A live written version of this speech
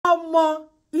Omo,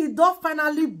 it don't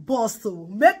finally burst.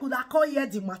 Make una call here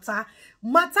the matter.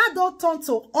 Matter don't turn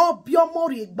to all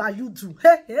biomori by you do.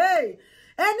 Hey.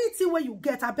 Anything where you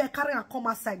get, I bet carry and come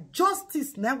outside.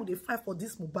 Justice now will they fight for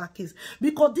this Mohbad case.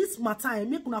 Because this matter, I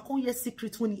make una come here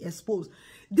secret when he exposed.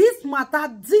 This matter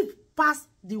deep past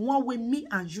the one with me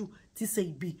and you to say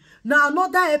it be. Now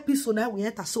another episode now we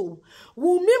enter so.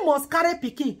 Wumi must carry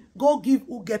pikin, go give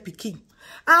who get pikin.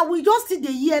 And we just see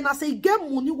the year and I say get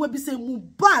money where be say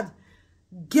Mohbad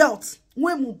guilt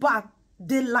when Mohbad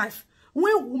dey life.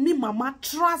 When Wumi mama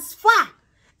transfer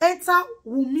enter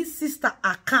Wumi sister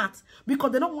account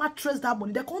because they don't want to trace that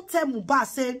money. They can't tell Mohbad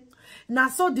say na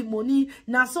so the money,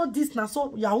 na so this, na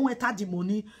so your own enter the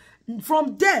money.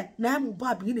 From there, now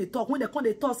Mohbad begin to talk. When they come,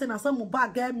 they talk say na so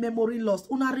Mohbad get memory lost.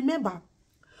 Una remember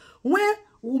when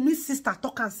Wumi sister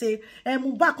talk and say,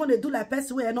 Mohbad come they do like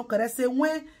person where not correct. Say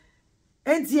when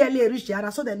NDLA reach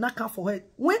there, so they knock out for her.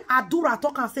 When Adura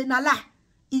talk and say na la,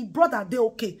 his brother they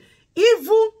okay.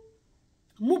 Even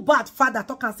Mohbad father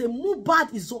talk and say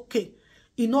Mohbad is okay.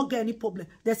 He not get any problem.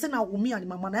 They say now Wumi and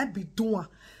mama na be doing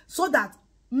so that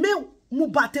may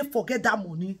Mohbad forget that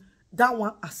money, that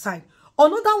one aside.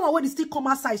 Another one when they still come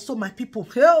outside, so my people,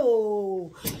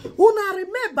 oh, una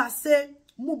remember say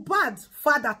Mohbad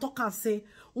father talk and say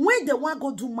when they want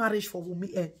go do marriage for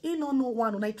Wumi, he no know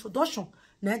one on introduction.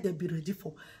 Now they be ready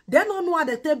for. They don't know how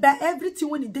they tell by everything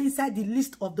when it inside the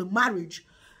list of the marriage.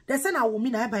 They say now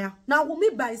Wumi na buy. Now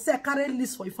Wumi by himself carry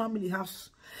list for a family house.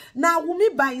 Now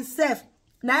Wumi by himself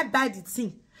now buy the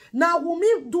thing. Now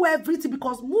Wumi do everything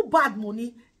because Mohbad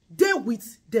money they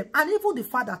with them. And even the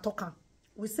father talking.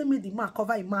 We say me the man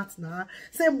cover a mat now.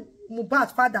 Say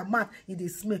Mohbad father mat in the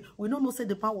smell. We don't know say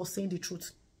the man was saying the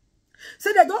truth.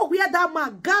 Say they don't wear that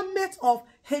man garment of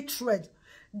hatred.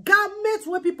 Garment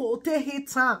where people take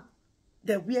hate her.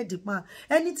 They wear the man.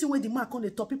 Anything where the man come the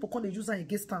top, people come they use her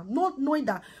against her. Not knowing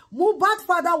that Mohbad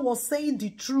father was saying the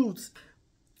truth.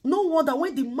 No wonder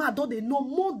when the man don't they know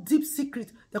more deep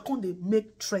secret, they come they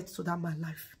make threats to that man's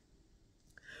life.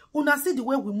 Una see the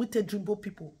way we meet Dreambo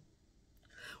people.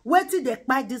 Where did they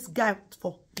buy this guy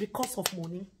for? Because of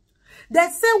money. They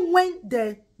say when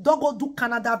the dog do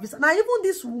Canada visa. Now even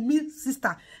this Wumi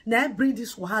sister, now bring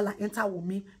this wahala enter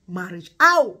Wumi marriage.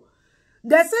 How?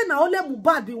 They say now only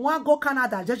Mohbad be want go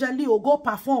Canada, jejely or go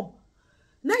perform.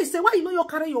 Now you say why you know you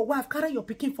carry your wife, carry your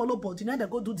pikin follow body. Now they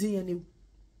go do DNA.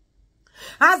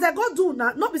 As they go do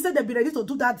now, not be say they be ready to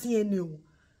do that DNA.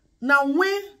 Now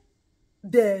when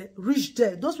they reach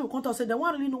there, those people come to say they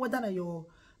want really know whether na your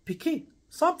pikin.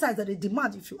 Sometimes they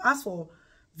demand if you ask for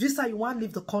visa, you want to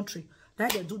leave the country. Now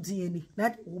they do DNA.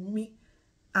 Now Wumi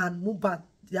and Mohbad,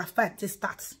 their fight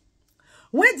starts.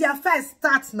 When their fight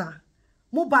starts now,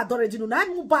 Mohbad already know. Now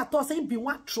Mohbad talk say he be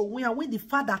one throw away, and when the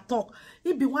father talk,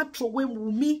 he be one throw away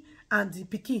Wumi and the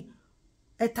pikin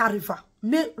enter river.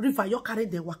 Make river you carry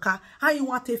the waka. How you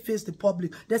want to face the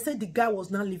public? They say the guy was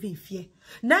not living in fear.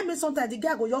 Now me sometimes the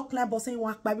guy go your climb but say he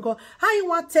want back because how you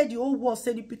want to tell the whole world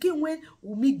say the pikin when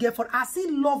Wumi get for I see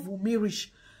love Wumi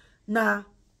rich. Now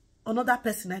another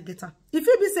person I get her. If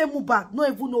you be say Mohbad, no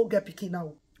even know get pikin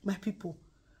now. My people,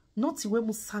 not the way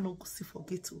Musa no go see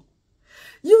forget to.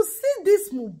 You see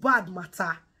this Mohbad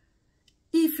matter.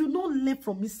 If you don't learn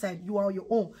from inside, you are your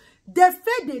own. They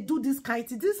fair they do this kind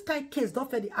case don't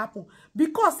fair they happen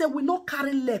because they will not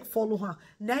carry leg follow her.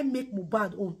 Now make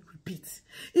Mohbad own repeat.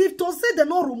 If to say they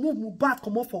not remove Mohbad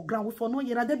come off for ground, we for no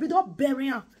year they be not bury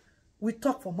her. We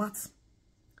talk for maths.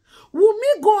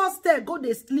 Wumi go upstairs, go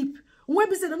they sleep. When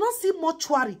we say they not see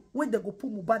mortuary when they go put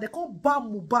Mohbad, they can't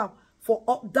bam Mohbad for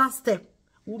up downstairs.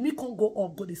 Wumi can't go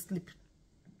up, go they sleep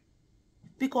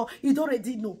because he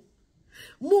already know.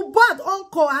 Mohbad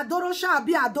uncle adoro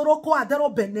shabi adoro ko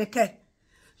adoro beneke.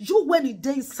 You when he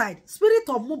dey inside, spirit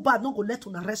of Mohbad no go let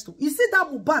una rest. You see that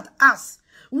Mohbad ass.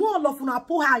 One of una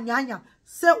po ha nyanya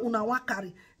say una wan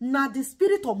carry. Na the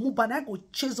spirit of Mohbad I go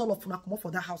chase all of una come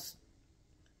for that house.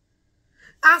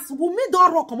 As Wumi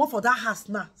don run come for that house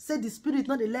now, say the spirit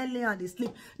not dey lay and they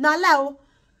sleep. Na lie.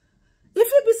 If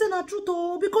you be say na truth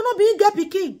oh, because no be get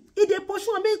pikin. If they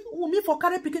pursue and make Wumi for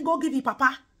carry pikin go give you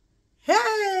papa.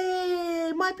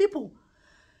 Hey, my people.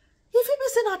 If you be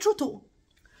say na truth oh,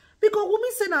 because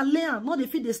Wumi say na lay and not if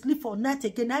they sleep for night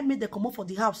again, I made them come up for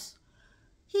the house.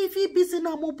 If you be say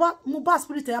na Mohbad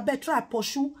spirit, I bet try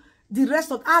pursue the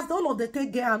rest of as all of the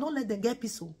take get and don't let them get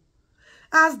peace.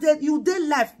 As you dey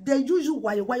life, they use you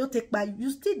while you take by you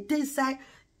still dey inside.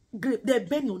 They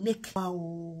bend your neck.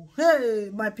 Wow. Hey,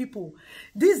 my people.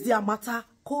 This their matter.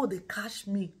 Call they catch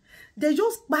me. They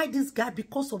just buy this guy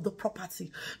because of the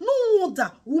property. No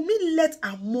wonder Wumi let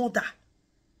a mother.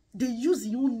 They use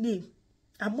your name.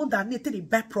 A mother need to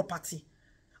buy property.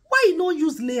 Why you no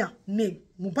use Leah name?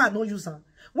 Mohbad no use her.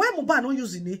 Why Mohbad no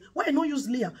use the name? Why you no use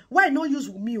Leah? Why you no use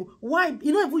Wumi? Why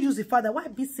you don't even use the father? Why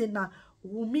be say now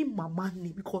Wumi mama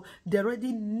name? Because they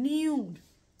already knew.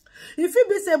 If you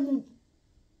be say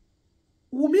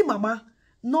Wumi mama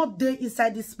not there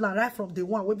inside this plan right from the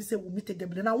one where we say Wumi take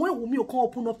them. Now when Wumi will come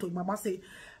open up to him, mama say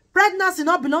pregnancy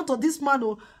not belong to this man.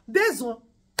 Oh, based on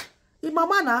if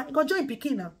mama na he go join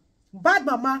pikin na. Bad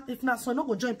mama if not so not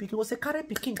go join pikin. Go say carry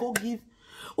pikin go give.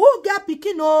 Who get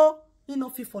pikin oh? He no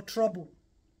fit for trouble.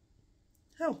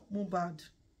 Hell, Mohbad.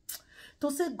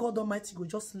 To say God Almighty go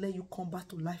just let you come back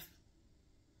to life.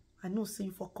 I know say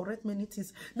you for correct many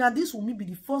things. Now this will be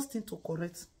the first thing to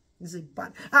correct. Is a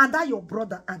bad. And that your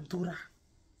brother Adora.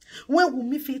 When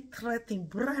Wumi feel threatened,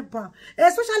 bribe,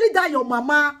 especially that your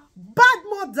mama, bad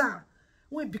mother,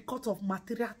 when because of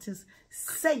material things,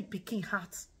 say picking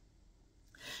heart.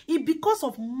 It because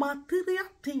of material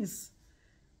things,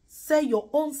 say your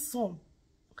own son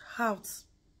heart.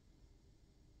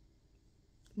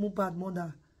 Mohbad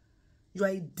mother, you are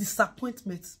a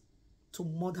disappointment to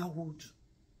motherhood.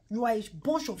 You are a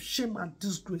bunch of shame and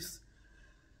disgrace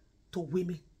to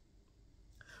women.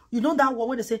 You know that one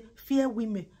when they say fear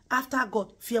women, after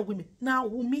God, fear women. Now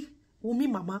Wumi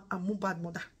mama and Mohbad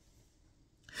mother.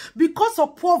 Because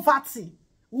of poverty,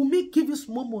 Wumi give you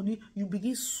small money, you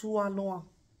begin swallow.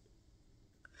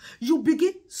 You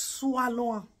begin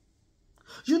swallow.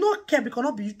 You not care because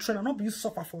not be you train, not be you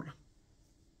suffer for her.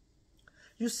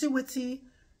 You see what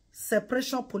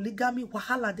separation, polygamy,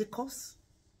 wahala they cause.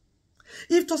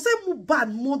 If to say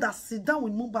Mohbad mother sit down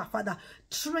with Mohbad father,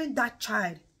 train that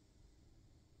child.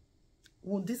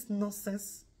 Won't this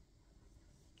nonsense?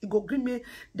 You go green me,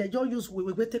 they just use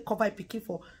we take cover a picking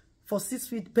for 6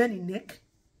 feet bend in neck.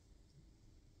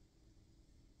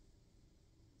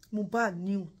 Mohbad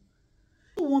knew.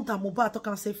 You want that Mohbad talk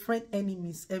and say friend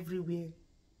enemies everywhere.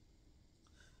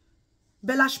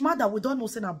 Belashmada, we don't know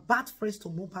saying a bad friends to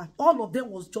Mohbad. All of them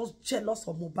was just jealous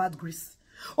of Mohbad grace.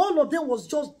 All of them was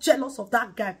just jealous of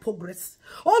that guy progress.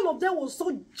 All of them was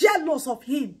so jealous of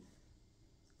him.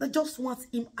 They just want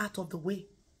him out of the way.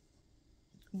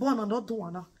 But I'm not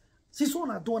doing that. Since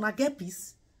when I do, I get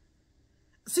peace.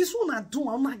 Since when I do,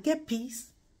 I get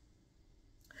peace.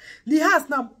 The house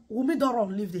now, Wumi don't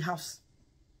run leave the house.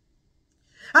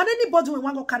 And anybody when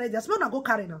want go carry this, when I go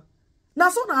carry now. Now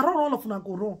so I run all of them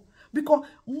go wrong. Because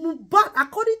Mohbad,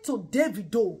 according to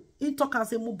Davido, he talk and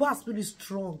say Mohbad spirit is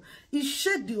strong. He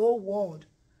shake the whole world.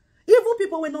 Even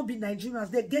people will not be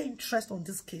Nigerians, they get interest on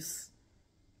this case.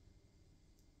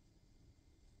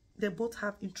 They both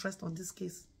have interest on this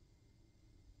case.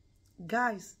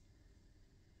 Guys,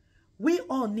 we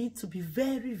all need to be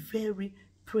very, very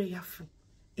prayerful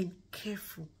and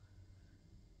careful.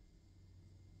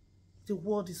 The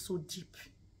world is so deep.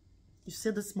 You say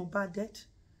this Mohbad dead?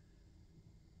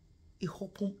 It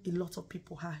opened a lot of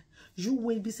people high. You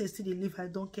will be say still they live, I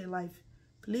don't care life.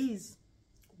 Please,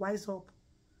 wise up.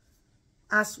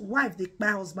 As wife, they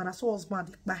buy husband. As husband,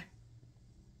 they buy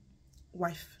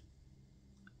wife.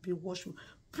 Be watchful.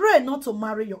 Pray not to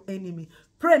marry your enemy.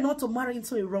 Pray not to marry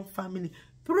into a wrong family.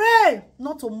 Pray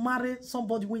not to marry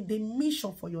somebody with a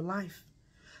mission for your life.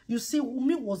 You see,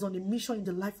 Wumi was on a mission in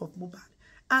the life of Mohbad.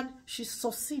 And she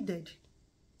succeeded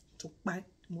to buy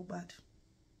Mohbad.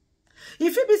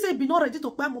 If you be say be not ready to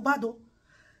buy Mohbad,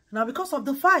 now because of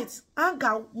the fight,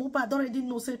 anger, Mohbad already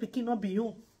know say Pekin not be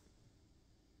you.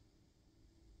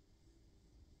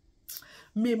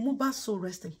 May Mohbad so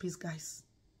rest in peace, guys.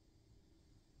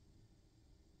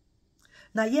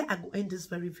 Now, here I go end this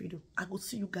very video. I will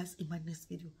see you guys in my next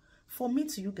video. For me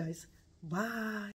to you guys, bye.